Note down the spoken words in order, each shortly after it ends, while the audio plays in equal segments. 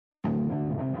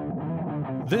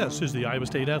This is the Iowa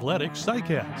State Athletics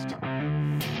SciCast.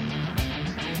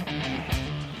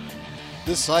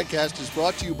 This SciCast is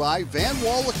brought to you by Van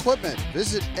Wall Equipment.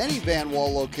 Visit any Van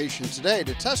Wall location today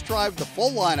to test drive the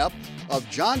full lineup of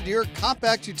John Deere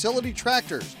compact utility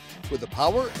tractors with the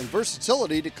power and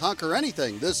versatility to conquer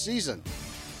anything this season.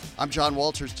 I'm John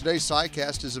Walters. Today's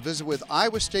SciCast is a visit with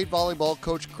Iowa State volleyball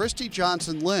coach Christy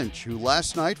Johnson Lynch, who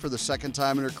last night, for the second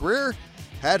time in her career,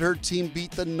 had her team beat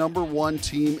the number one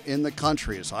team in the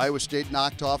country as Iowa State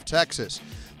knocked off Texas.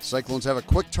 The Cyclones have a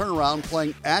quick turnaround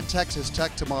playing at Texas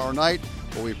Tech tomorrow night,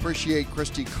 but we appreciate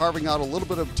Christy carving out a little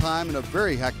bit of time in a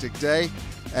very hectic day,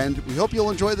 and we hope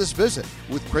you'll enjoy this visit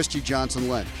with Christy Johnson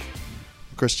Lynch.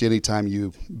 Christy, anytime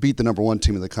you beat the number one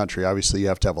team in the country, obviously you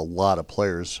have to have a lot of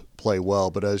players play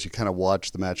well, but as you kind of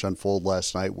watched the match unfold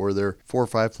last night, were there 4 or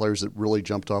 5 players that really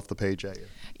jumped off the page at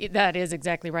you? That is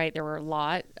exactly right. There were a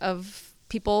lot of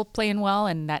people playing well,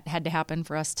 and that had to happen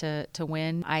for us to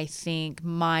win. I think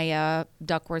Maya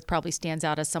Duckworth probably stands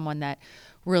out as someone that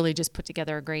really just put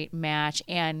together a great match,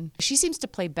 and she seems to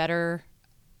play better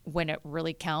when it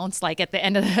really counts. Like at the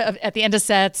end of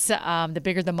sets, the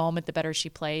bigger the moment, the better she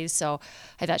plays. So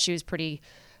I thought she was pretty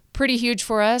huge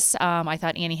for us. I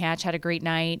thought Annie Hatch had a great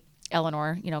night.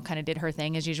 Eleanor, kind of did her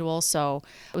thing as usual. So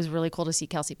it was really cool to see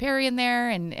Kelsey Perry in there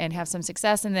and have some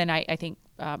success. And then I think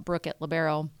Brooke at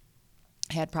libero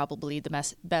had probably the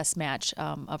best match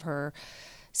of her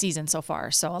season so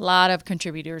far. So a lot of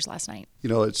contributors last night.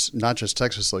 It's not just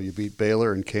Texas, though. You beat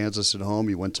Baylor and Kansas at home.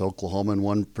 You went to Oklahoma and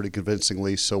won pretty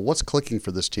convincingly. So what's clicking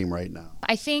for this team right now?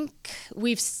 I think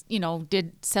we've,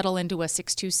 did settle into a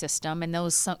 6-2 system, and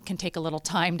those can take a little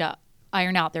time to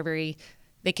iron out.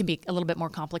 They can be a little bit more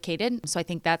complicated. So I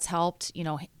think that's helped.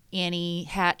 Annie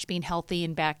Hatch being healthy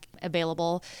and back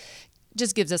available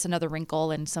just gives us another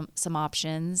wrinkle and some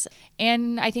options.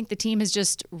 And I think the team has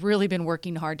just really been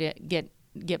working hard to get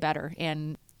better.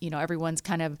 And, everyone's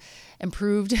kind of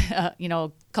improved,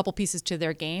 a couple pieces to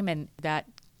their game. And that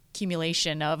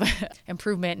accumulation of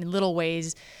improvement in little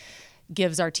ways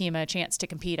gives our team a chance to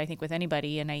compete, I think, with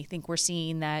anybody. And I think we're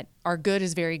seeing that our good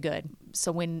is very good.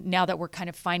 So now that we're kind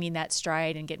of finding that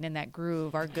stride and getting in that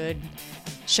groove, our good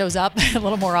shows up a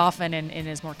little more often and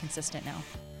is more consistent now.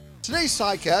 Today's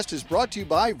SciCast is brought to you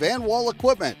by Van Wall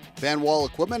Equipment. Van Wall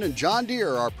Equipment and John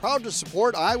Deere are proud to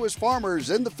support Iowa's farmers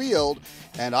in the field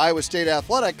and Iowa State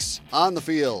athletics on the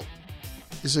field.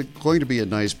 Is it going to be a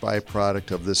nice byproduct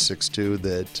of this 6-2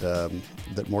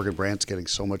 that Morgan Brandt's getting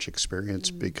so much experience?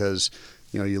 Because,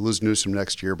 you lose Newsom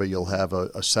next year, but you'll have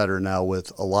a setter now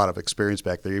with a lot of experience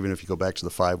back there, even if you go back to the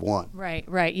 5-1.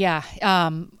 Right, yeah.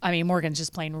 Morgan's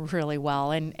just playing really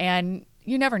well. And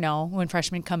you never know when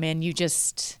freshmen come in.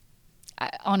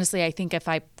 Honestly, I think if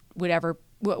I would ever,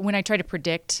 when I try to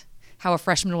predict how a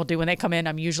freshman will do when they come in,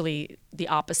 I'm usually the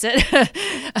opposite.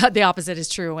 The opposite is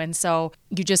true. And so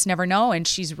you just never know. And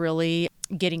she's really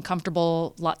getting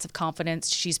comfortable, lots of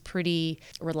confidence. She's pretty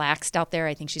relaxed out there.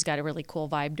 I think she's got a really cool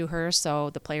vibe to her.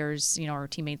 So the players, her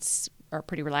teammates are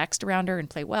pretty relaxed around her and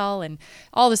play well. And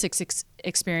all this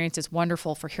experience is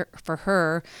wonderful for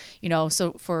her.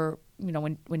 So for,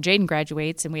 when Jaden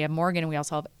graduates and we have Morgan and we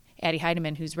also have Addie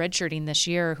Heidemann, who's redshirting this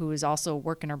year, who is also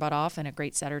working her butt off and a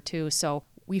great setter too. So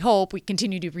we hope we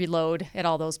continue to reload at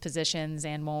all those positions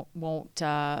and won't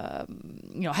have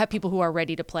people who are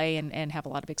ready to play and have a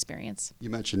lot of experience. You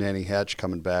mentioned Annie Hatch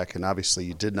coming back, and obviously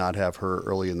you did not have her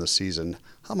early in the season.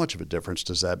 How much of a difference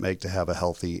does that make to have a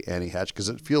healthy Annie Hatch? Because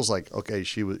it feels like, okay,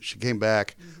 she came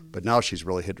back, but now she's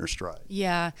really hitting her stride.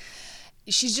 Yeah.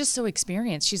 She's just so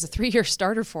experienced. She's a 3-year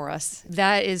starter for us.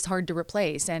 That is hard to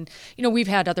replace. And, we've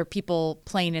had other people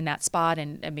playing in that spot,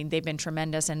 and, they've been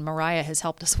tremendous. And Mariah has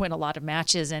helped us win a lot of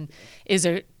matches and is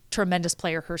a tremendous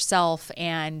player herself,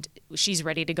 and she's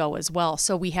ready to go as well.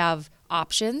 So we have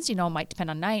options, might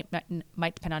depend on night,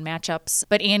 might depend on matchups.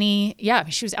 But Annie,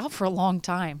 she was out for a long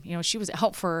time. She was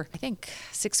out for, I think,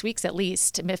 6 weeks at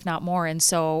least, if not more. And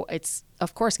so it's,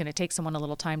 of course, going to take someone a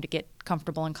little time to get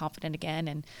comfortable and confident again.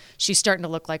 And she's starting to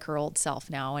look like her old self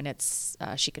now. And it's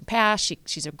she can pass.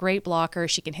 She's a great blocker.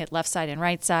 She can hit left side and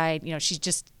right side. She's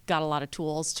just got a lot of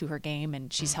tools to her game,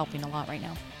 and she's helping a lot right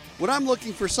now. When I'm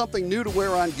looking for something new to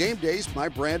wear on game days, my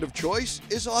brand of choice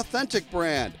is Authentic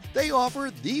Brand. They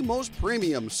offer the most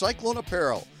premium Cyclone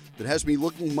apparel that has me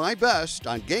looking my best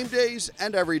on game days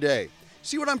and every day.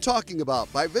 See what I'm talking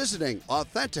about by visiting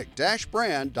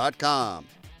authentic-brand.com.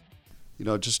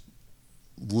 Just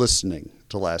listening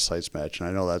to last night's match, and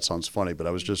I know that sounds funny, but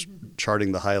I was just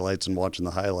charting the highlights and watching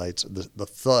the highlights, the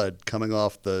thud coming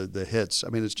off the hits.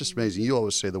 It's just amazing. You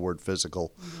always say the word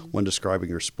physical when describing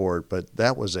your sport, but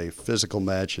that was a physical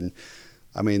match, and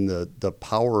the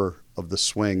power of the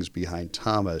swings behind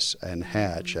Thomas and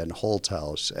Hatch and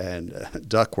Holthouse and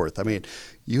Duckworth. I mean,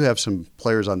 you have some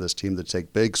players on this team that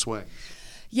take big swings.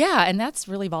 Yeah, and that's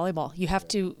really volleyball. You have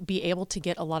to be able to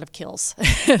get a lot of kills.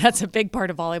 That's a big part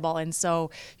of volleyball. And so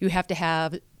you have to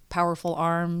have powerful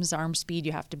arms, arm speed.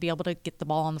 You have to be able to get the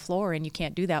ball on the floor, and you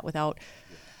can't do that without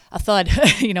a thud,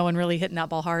 and really hitting that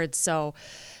ball hard. So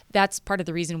that's part of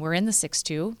the reason we're in the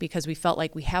 6-2, because we felt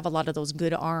like we have a lot of those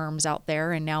good arms out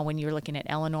there. And now when you're looking at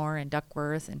Eleanor and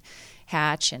Duckworth and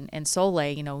Hatch and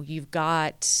Soleil, you've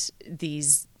got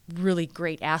these really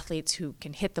great athletes who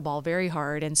can hit the ball very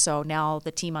hard. And so now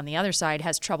the team on the other side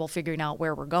has trouble figuring out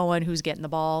where we're going, who's getting the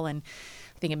ball, and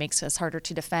I think it makes us harder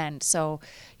to defend. So,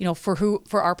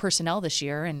 for our personnel this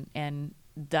year and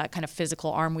that kind of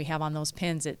physical arm we have on those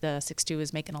pins, the 6-2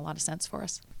 is making a lot of sense for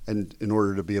us. And in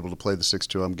order to be able to play the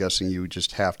 6-2, I'm guessing you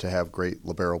just have to have great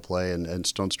libero play, and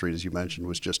Stone Street, as you mentioned,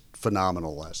 was just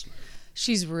phenomenal last night.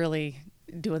 She's really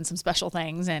doing some special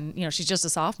things, and she's just a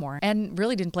sophomore and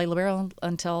really didn't play libero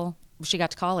until she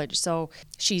got to college. So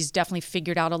she's definitely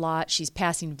figured out a lot. She's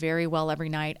passing very well every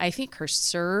night. I think her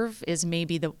serve is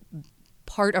maybe the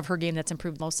part of her game that's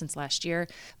improved most since last year.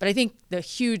 But I think the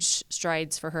huge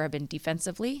strides for her have been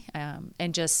defensively,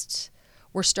 and just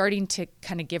we're starting to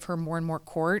kind of give her more and more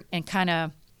court and kind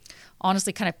of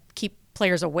keep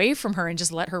players away from her and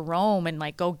just let her roam and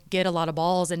go get a lot of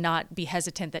balls and not be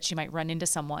hesitant that she might run into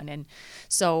someone. And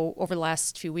so over the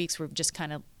last few weeks, we've just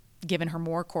kind of given her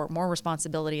more court, more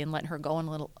responsibility, and letting her go in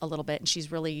a little bit. And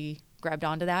she's really grabbed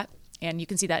onto that. And you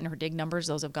can see that in her dig numbers.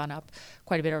 Those have gone up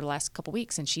quite a bit over the last couple of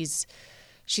weeks. And she's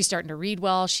starting to read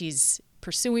well. She's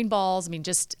pursuing balls.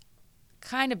 just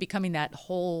kind of becoming that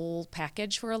whole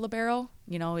package for a libero.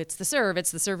 It's the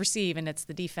serve, receive, and it's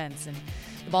the defense and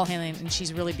the ball handling. And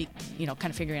she's really kind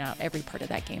of figuring out every part of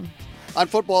that game. On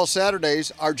Football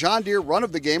Saturdays, our John Deere Run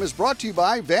of the Game is brought to you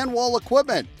by Van Wall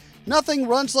Equipment. Nothing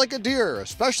runs like a Deere,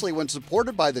 especially when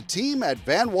supported by the team at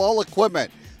Van Wall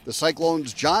Equipment, the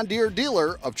Cyclones' John Deere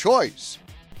dealer of choice.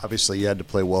 Obviously, you had to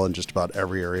play well in just about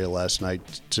every area last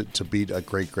night to beat a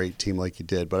great team like you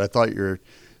did. But I thought your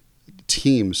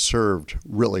team served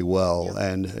really well,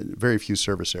 and very few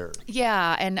service errors.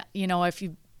 Yeah, and if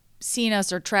you've seen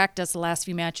us or tracked us the last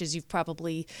few matches, you've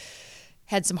probably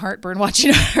had some heartburn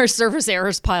watching our service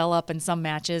errors pile up in some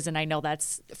matches, and I know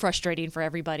that's frustrating for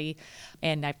everybody.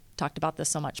 And I've talked about this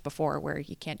so much before, where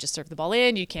you can't just serve the ball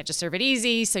in, you can't just serve it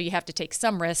easy, so you have to take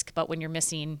some risk. But when you're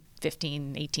missing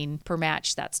 15, 18 per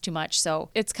match, that's too much. So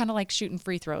it's kind of like shooting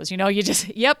free throws. You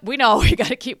just, we know you got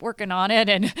to keep working on it,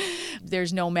 and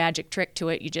there's no magic trick to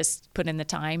it. You just put in the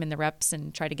time and the reps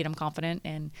and try to get them confident.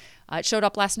 And it showed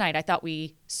up last night. I thought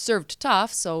we served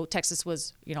tough. So Texas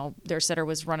was, their setter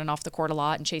was running off the court a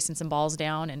lot and chasing some balls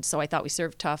down. And so I thought we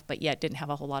served tough, but yet didn't have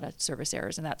a whole lot of service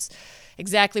errors. And that's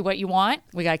exactly what you want.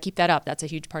 We got to keep that up. That's a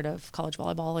huge part of college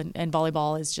volleyball, and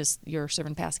volleyball is just your serve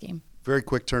and pass game. Very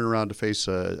quick turnaround to face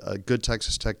a good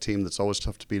Texas Tech team that's always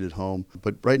tough to beat at home.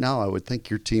 But right now, I would think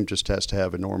your team just has to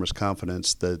have enormous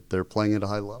confidence that they're playing at a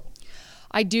high level.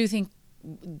 I do think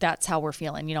that's how we're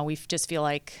feeling. We just feel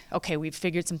like, okay, we've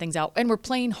figured some things out, and we're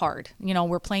playing hard.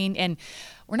 We're playing, and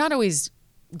we're not always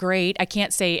great. I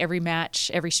can't say every match,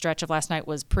 every stretch of last night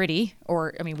was pretty,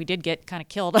 we did get kind of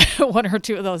killed one or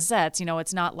two of those sets.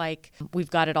 It's not like we've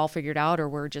got it all figured out or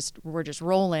we're just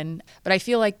rolling. But I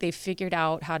feel like they've figured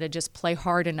out how to just play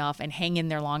hard enough and hang in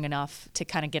there long enough to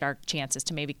kind of get our chances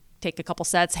to maybe take a couple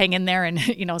sets, hang in there, and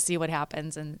see what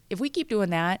happens. And if we keep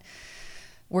doing that,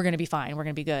 we're going to be fine. We're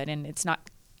going to be good, and it's not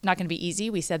going to be easy.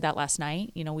 We said that last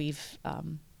night.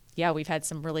 We've had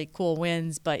some really cool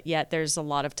wins, but yet there's a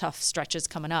lot of tough stretches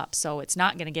coming up. So it's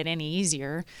not going to get any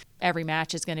easier. Every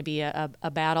match is going to be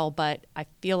a battle, but I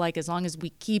feel like as long as we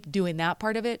keep doing that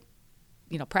part of it,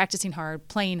 practicing hard,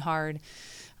 playing hard,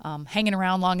 hanging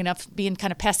around long enough, being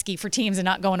kind of pesky for teams and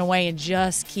not going away, and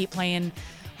just keep playing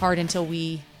hard until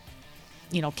we,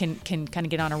 can kind of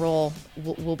get on a roll,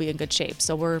 we'll be in good shape.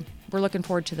 So we're looking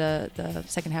forward to the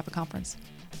second half of conference.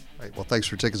 Right. Well, thanks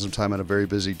for taking some time on a very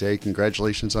busy day.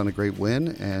 Congratulations on a great win,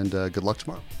 and good luck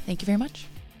tomorrow. Thank you very much.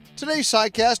 Today's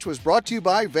SciCast was brought to you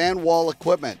by Van Wall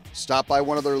Equipment. Stop by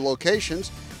one of their locations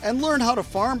and learn how to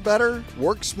farm better,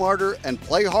 work smarter, and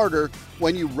play harder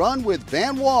when you run with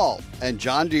Van Wall and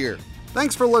John Deere.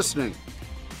 Thanks for listening.